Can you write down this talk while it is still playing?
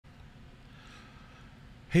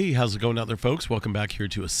Hey, how's it going out there, folks? Welcome back here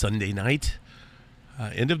to a Sunday night.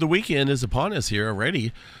 End of the weekend is upon us here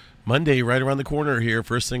already. Monday right around the corner here,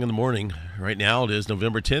 first thing in the morning. Right now it is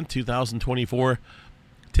November 10th, 2024,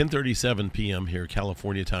 10:37 p.m. here,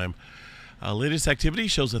 California time. Latest activity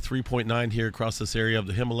shows a 3.9 here across this area of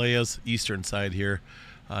the Himalayas, eastern side here,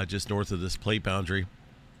 just north of this plate boundary.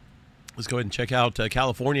 Let's go ahead and check out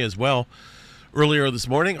California as well. Earlier this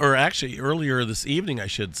morning, or actually earlier this evening, I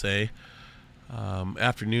should say,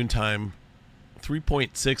 afternoon time,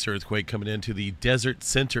 3.6 earthquake coming into the desert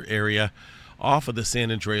center area off of the San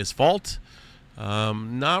Andreas Fault.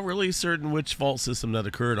 Not really certain which fault system that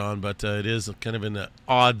occurred on, but it is kind of in the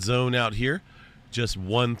odd zone out here. Just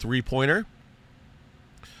one three-pointer.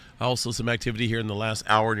 Also some activity here in the last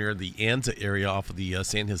hour near the Anza area off of the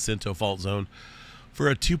San Jacinto Fault Zone for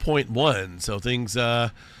a 2.1. So things,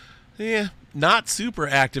 not super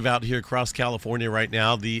active out here across California right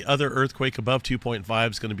now. The other earthquake above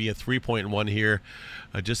 2.5 is going to be a 3.1 here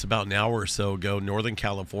just about an hour or so ago. Northern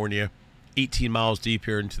California, 18 miles deep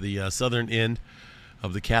here into the southern end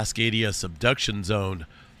of the Cascadia subduction zone.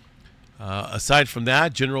 Aside from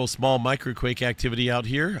that, general small microquake activity out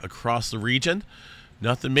here across the region.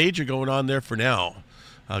 Nothing major going on there for now.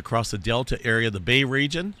 Across the Delta area, the Bay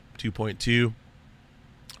region, 2.2.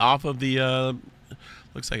 Off of the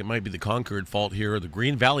looks like it might be the Concord Fault here, or the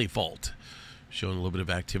Green Valley Fault, showing a little bit of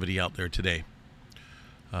activity out there today.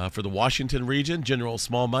 For the Washington region, general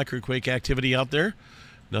small microquake activity out there.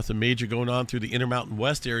 Nothing major going on through the Intermountain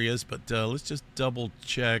West areas, but let's just double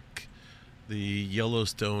check the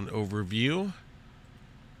Yellowstone overview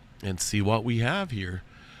and see what we have here.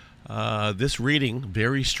 This reading,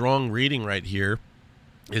 very strong reading right here,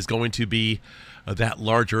 is going to be that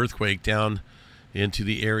large earthquake down into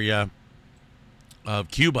the area of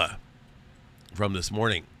Cuba from this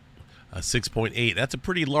morning, 6.8. That's a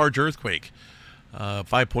pretty large earthquake.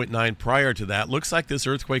 5.9 prior to that. Looks like this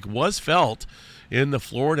earthquake was felt in the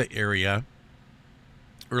Florida area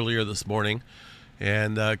earlier this morning.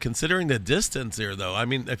 And considering the distance there, though, I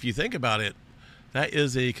mean, if you think about it, that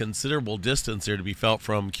is a considerable distance there to be felt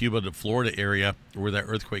from Cuba to Florida area where that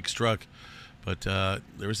earthquake struck. But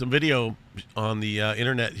there was some video on the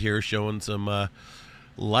internet here showing some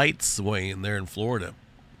light swaying there in Florida.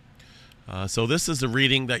 So this is the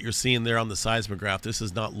reading that you're seeing there on the seismograph. This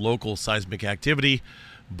is not local seismic activity,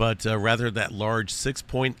 but rather that large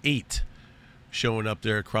 6.8 showing up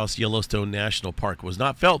there across Yellowstone National Park. Was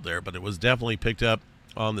not felt there, but it was definitely picked up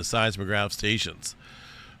on the seismograph stations.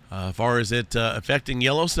 As far as it affecting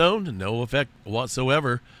Yellowstone, no effect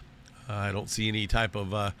whatsoever. I don't see any type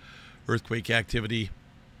of earthquake activity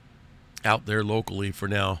out there locally for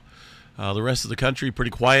now. The rest of the country,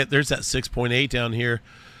 pretty quiet. There's that 6.8 down here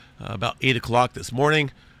about 8 o'clock this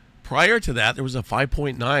morning. Prior to that, there was a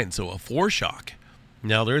 5.9, so a foreshock.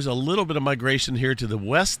 Now, there's a little bit of migration here to the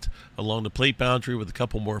west along the plate boundary with a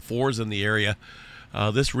couple more fours in the area.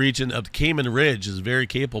 This region of the Cayman Ridge is very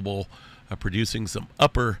capable of producing some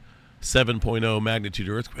upper 7.0 magnitude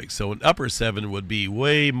earthquakes. So an upper 7 would be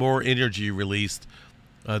way more energy released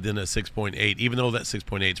than a 6.8. Even though that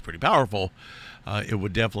 6.8 is pretty powerful, it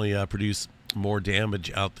would definitely produce more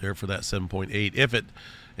damage out there for that 7.8 if it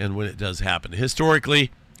and when it does happen. Historically,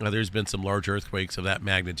 there's been some large earthquakes of that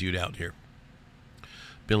magnitude out here.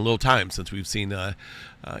 Been a little time since we've seen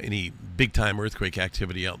any big-time earthquake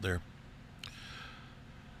activity out there.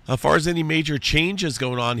 As far as any major changes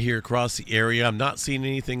going on here across the area, I'm not seeing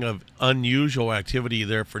anything of unusual activity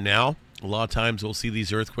there for now. A lot of times we'll see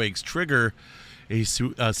these earthquakes trigger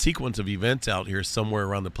a sequence of events out here somewhere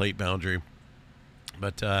around the plate boundary.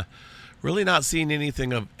 But really not seeing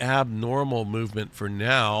anything of abnormal movement for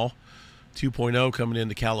now. 2.0 coming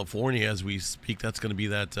into California as we speak. That's going to be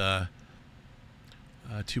that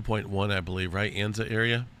 2.1, I believe, right? Anza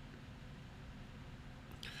area.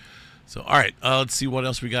 So, all right, let's see what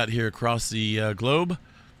else we got here across the globe.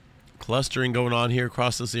 Clustering going on here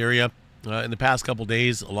across this area. In the past couple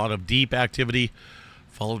days, a lot of deep activity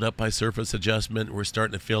followed up by surface adjustment. We're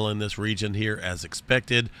starting to fill in this region here as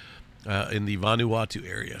expected in the Vanuatu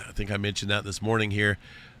area. I think I mentioned that this morning here.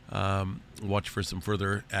 Watch for some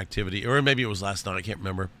further activity, or maybe it was last night, I can't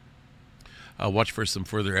remember. Watch for some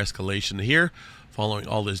further escalation here following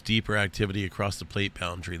all this deeper activity across the plate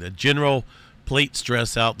boundary. The general plate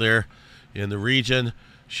stress out there in the region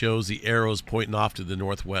shows the arrows pointing off to the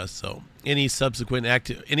northwest. So any subsequent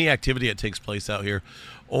activity that takes place out here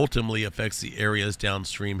ultimately affects the areas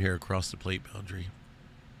downstream here across the plate boundary.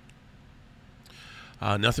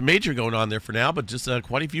 Nothing major going on there for now, but just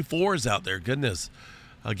quite a few fours out there. Goodness.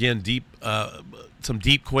 Again, some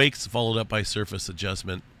deep quakes followed up by surface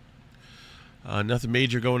adjustment. Nothing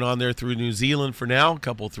major going on there through New Zealand for now. A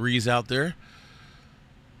couple threes out there.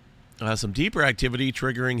 Some deeper activity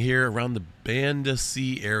triggering here around the Banda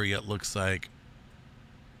Sea area, it looks like.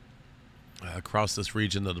 Across this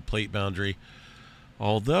region of the plate boundary.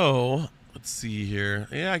 Although, let's see here.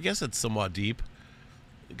 Yeah, I guess it's somewhat deep.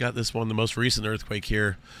 Got this one, the most recent earthquake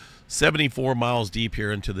here. 74 miles deep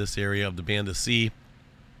here into this area of the Banda Sea.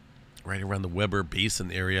 Right around the Weber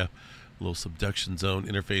Basin area. A little subduction zone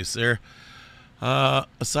interface there.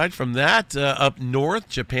 Aside from that, up north,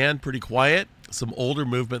 Japan, pretty quiet. Some older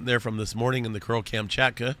movement there from this morning in the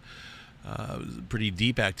Kuril-Kamchatka. Pretty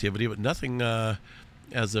deep activity, but nothing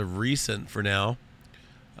as of recent for now.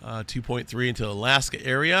 2.3 into Alaska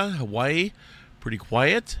area. Hawaii, pretty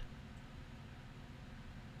quiet.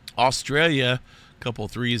 Australia, a couple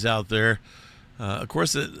threes out there. Of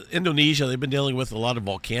course, Indonesia, they've been dealing with a lot of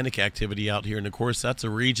volcanic activity out here. And, of course, that's a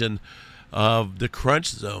region of the crunch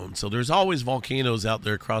zone. So there's always volcanoes out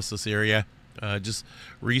there across this area. Just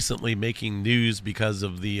recently making news because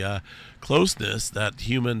of the closeness that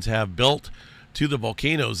humans have built to the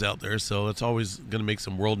volcanoes out there. So it's always going to make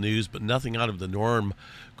some world news, but nothing out of the norm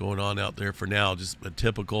going on out there for now. Just a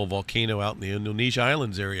typical volcano out in the Indonesia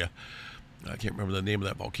Islands area. I can't remember the name of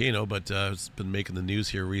that volcano, but it's been making the news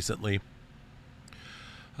here recently.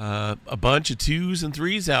 A bunch of twos and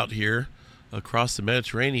threes out here across the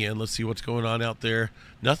Mediterranean. Let's see what's going on out there.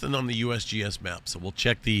 Nothing on the USGS map, so we'll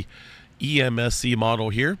check the EMSC model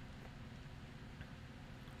here.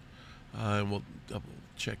 And we'll double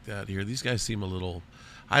check that here. These guys seem a little,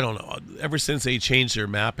 I don't know, ever since they changed their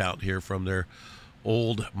map out here from their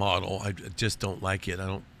old model, I just don't like it. I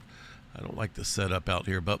don't like the setup out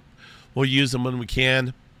here, but we'll use them when we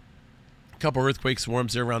can. A couple earthquake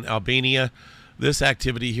swarms there around Albania. This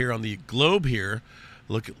activity here on the globe here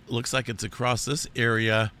looks like it's across this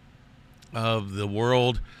area of the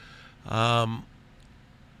world.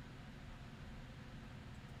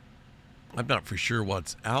 I'm not for sure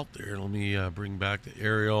what's out there. Let me bring back the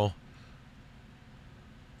aerial.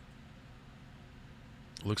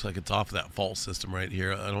 Looks like it's off that fault system right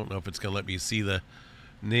here. I don't know if it's going to let me see the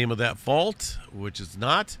name of that fault, which is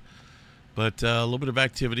not. But a little bit of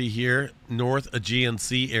activity here, North Aegean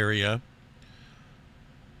Sea area.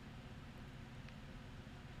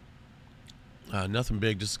 Nothing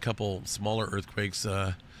big, just a couple smaller earthquakes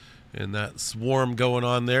in that swarm going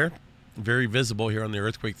on there. Very visible here on the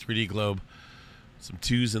earthquake 3D globe. Some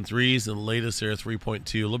twos and threes, and the latest there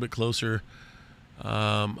 3.2, a little bit closer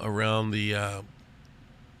around the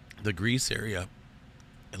Greece area.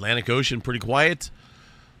 Atlantic Ocean pretty quiet,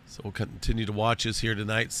 so we'll continue to watch this here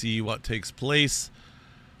tonight, see what takes place.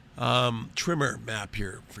 Tremor map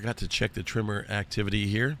here. Forgot to check the tremor activity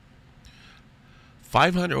here.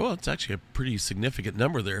 500. Well, it's actually a pretty significant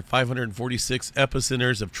number there. 546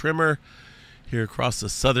 epicenters of tremor here across the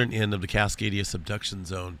southern end of the Cascadia subduction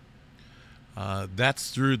zone.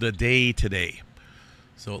 That's through the day today.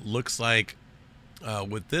 So it looks like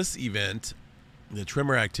with this event, the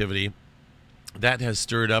tremor activity, that has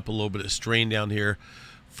stirred up a little bit of strain down here,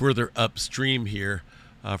 further upstream here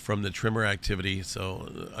from the tremor activity.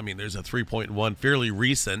 So, I mean, there's a 3.1, fairly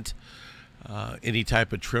recent. Any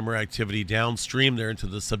type of tremor activity downstream there into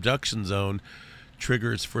the subduction zone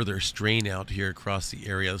triggers further strain out here across the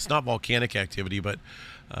area. It's not volcanic activity, but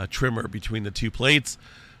tremor between the two plates,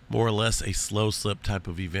 more or less a slow slip type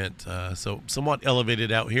of event. So somewhat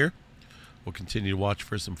elevated out here. We'll continue to watch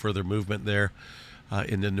for some further movement there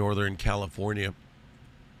into northern California.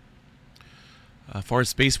 As far as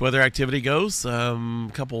space weather activity goes, a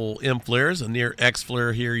couple M flares, a near X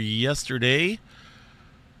flare here yesterday.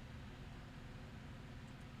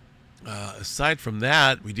 Aside from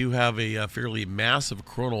that, we do have a fairly massive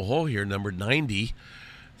coronal hole here, number 90,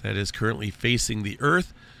 that is currently facing the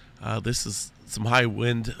Earth. This is some high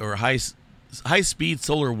wind or high speed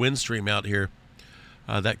solar wind stream out here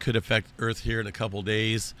that could affect Earth here in a couple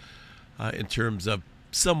days in terms of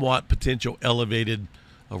somewhat potential elevated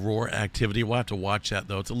aurora activity. We'll have to watch that,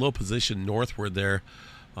 though. It's a low position northward there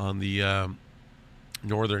on the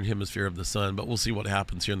northern hemisphere of the sun, but we'll see what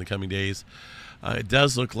happens here in the coming days. It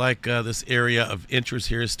does look like this area of interest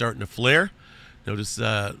here is starting to flare. Notice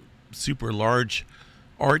super large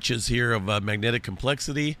arches here of magnetic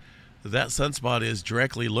complexity. That sunspot is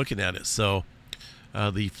directly looking at it. So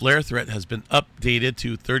the flare threat has been updated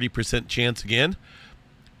to 30% chance again.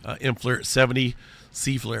 M flare at 70,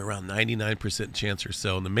 C flare around 99% chance or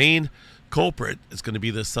so. And the main culprit is going to be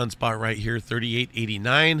this sunspot right here,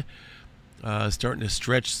 3889. Starting to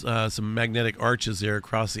stretch some magnetic arches there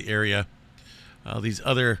across the area. These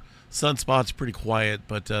other sunspots pretty quiet,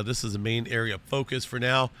 but this is the main area of focus for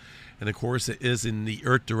now. And of course, it is in the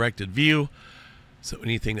Earth-directed view. So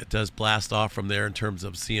anything that does blast off from there in terms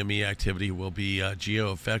of CME activity will be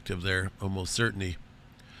geo-effective there, almost certainly.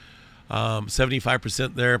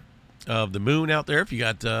 75% there of the moon out there if you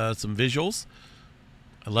got some visuals.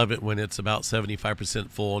 I love it when it's about 75%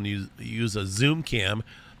 full and you use a zoom cam.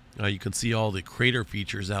 You can see all the crater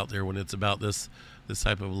features out there when it's about this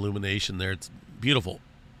type of illumination there. It's beautiful.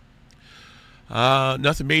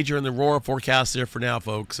 Nothing major in the aurora forecast there for now,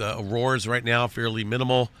 folks. Auroras right now fairly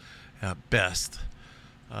minimal at best.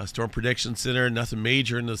 Storm Prediction Center, nothing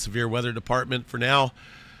major in the severe weather department for now.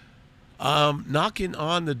 Knocking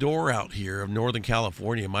on the door out here of Northern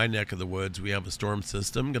California, my neck of the woods, we have a storm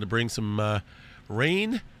system going to bring some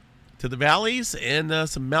rain to the valleys and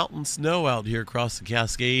some mountain snow out here across the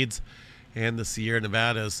Cascades and the Sierra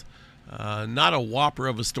Nevadas. Not a whopper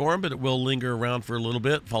of a storm, but it will linger around for a little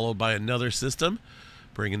bit, followed by another system,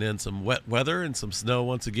 bringing in some wet weather and some snow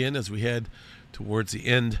once again as we head towards the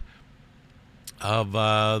end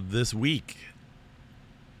of this week.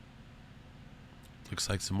 Looks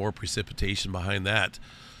like some more precipitation behind that.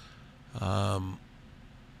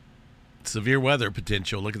 Severe weather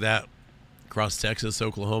potential. Look at that. Across Texas,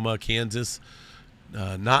 Oklahoma, Kansas.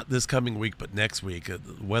 Not this coming week, but next week. The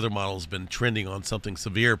weather model's been trending on something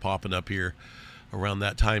severe popping up here around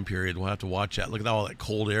that time period. We'll have to watch that. Look at all that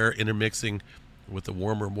cold air intermixing with the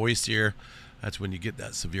warmer, moist air. That's when you get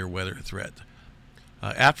that severe weather threat.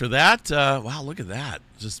 After that, wow, look at that.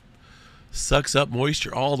 Just sucks up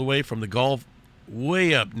moisture all the way from the Gulf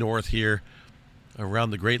way up north here around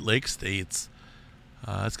the Great Lakes states.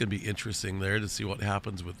 It's going to be interesting there to see what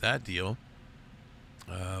happens with that deal.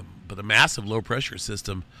 But a massive low pressure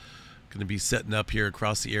system going to be setting up here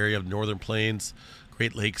across the area of Northern Plains,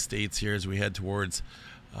 Great Lakes states here as we head towards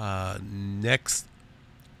the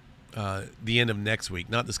end of next week.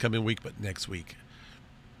 Not this coming week, but next week.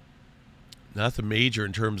 Nothing major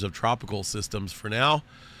in terms of tropical systems for now.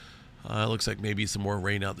 It looks like maybe some more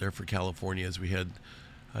rain out there for California as we head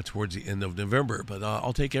towards the end of November. But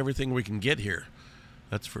I'll take everything we can get here.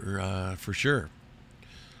 That's for sure.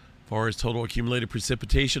 As far as total accumulated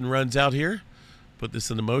precipitation runs out here, put this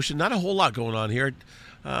into motion. Not a whole lot going on here.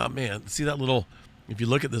 Man, see that little, if you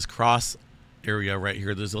look at this cross area right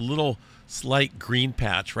here, there's a little slight green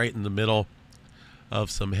patch right in the middle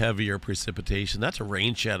of some heavier precipitation. That's a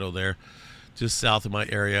rain shadow there just south of my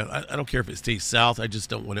area. I don't care if it stays south. I just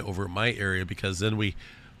don't want it over my area because then we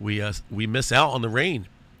miss out on the rain.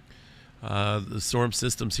 The storm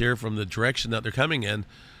systems here from the direction that they're coming in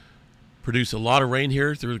produce a lot of rain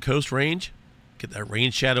here through the Coast Range. Get that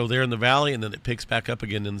rain shadow there in the valley, and then it picks back up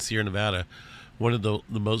again in the Sierra Nevada. One of the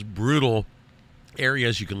most brutal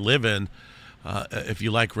areas you can live in if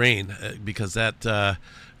you like rain, because that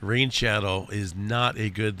rain shadow is not a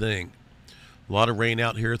good thing. A lot of rain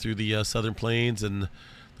out here through the southern plains, and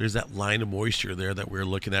there's that line of moisture there that we're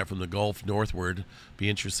looking at from the Gulf northward. Be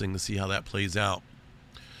interesting to see how that plays out.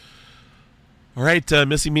 All right,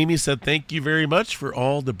 Missy Mimi said thank you very much for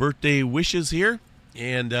all the birthday wishes here.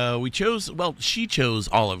 And she chose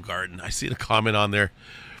Olive Garden. I see the comment on there.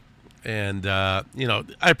 And, I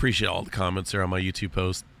appreciate all the comments there on my YouTube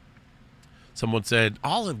post. Someone said,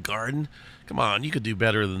 Olive Garden? Come on, you could do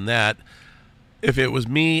better than that. If it was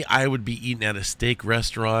me, I would be eating at a steak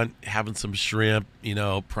restaurant, having some shrimp,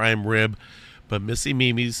 prime rib. But Missy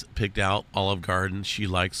Mimi's picked out Olive Garden. She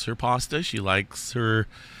likes her pasta. She likes her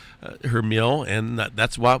meal, and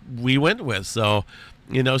that's what we went with. So,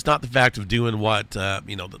 it's not the fact of doing what,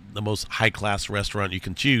 the most high-class restaurant you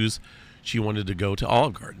can choose. She wanted to go to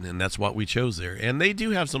Olive Garden, and that's what we chose there. And they do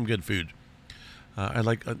have some good food.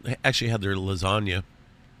 I actually had their lasagna.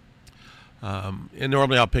 And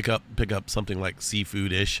normally I'll pick up something like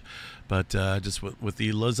seafood-ish, but just with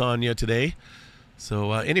the lasagna today.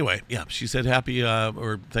 So anyway, yeah, she said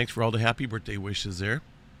thanks for all the happy birthday wishes there.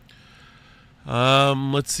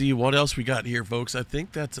 Let's see what else we got here, folks. I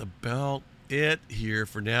think that's about it here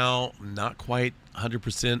for now. I'm not quite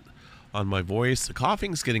 100% on my voice. The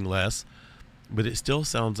coughing's getting less, but it still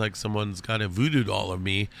sounds like someone's kind of voodooed all of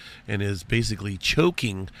me and is basically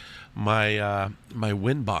choking my my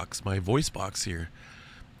wind box, my voice box here.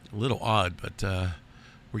 A little odd, but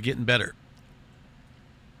we're getting better.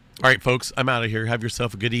 All right, folks, I'm out of here. Have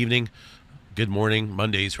yourself a good evening, good morning.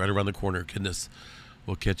 Monday's right around the corner. Goodness,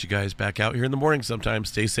 we'll catch you guys back out here in the morning sometime.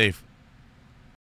 Stay safe.